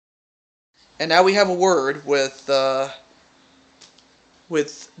And now we have a word with the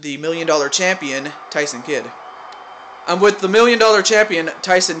 $1 million champion, Tyson Kidd. I'm with the $1 million champion,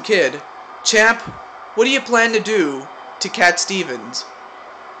 Tyson Kidd. Champ, what do you plan to do to Cat Stevens?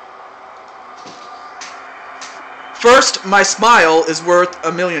 First, my smile is worth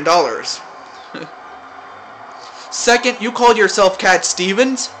 $1 million. Second, you call yourself Cat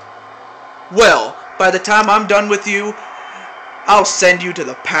Stevens? Well, by the time I'm done with you, I'll send you to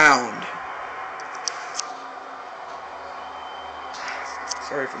the pound.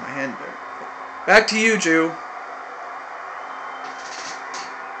 Sorry for my hand there. Back to you, Jew.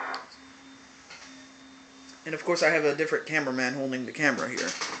 And of course I have a different cameraman holding the camera here.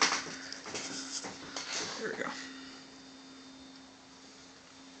 There we go.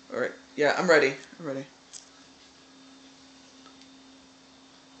 Alright, yeah, I'm ready.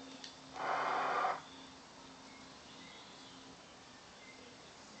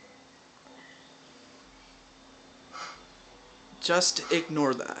 Just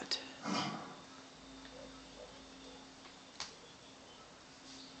ignore that.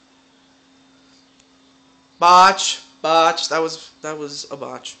 Botch. That was a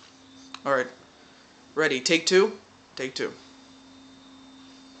botch. Alright. Ready. Take two.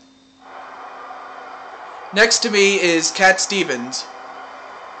 Next to me is Cat Stevens.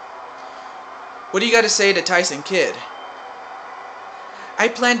 What do you got to say to Tyson Kidd? I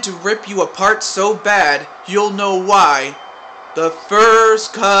plan to rip you apart so bad, you'll know why. The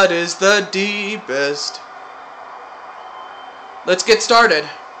first cut is the deepest. Let's get started.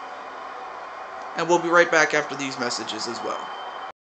 And we'll be right back after these messages as well.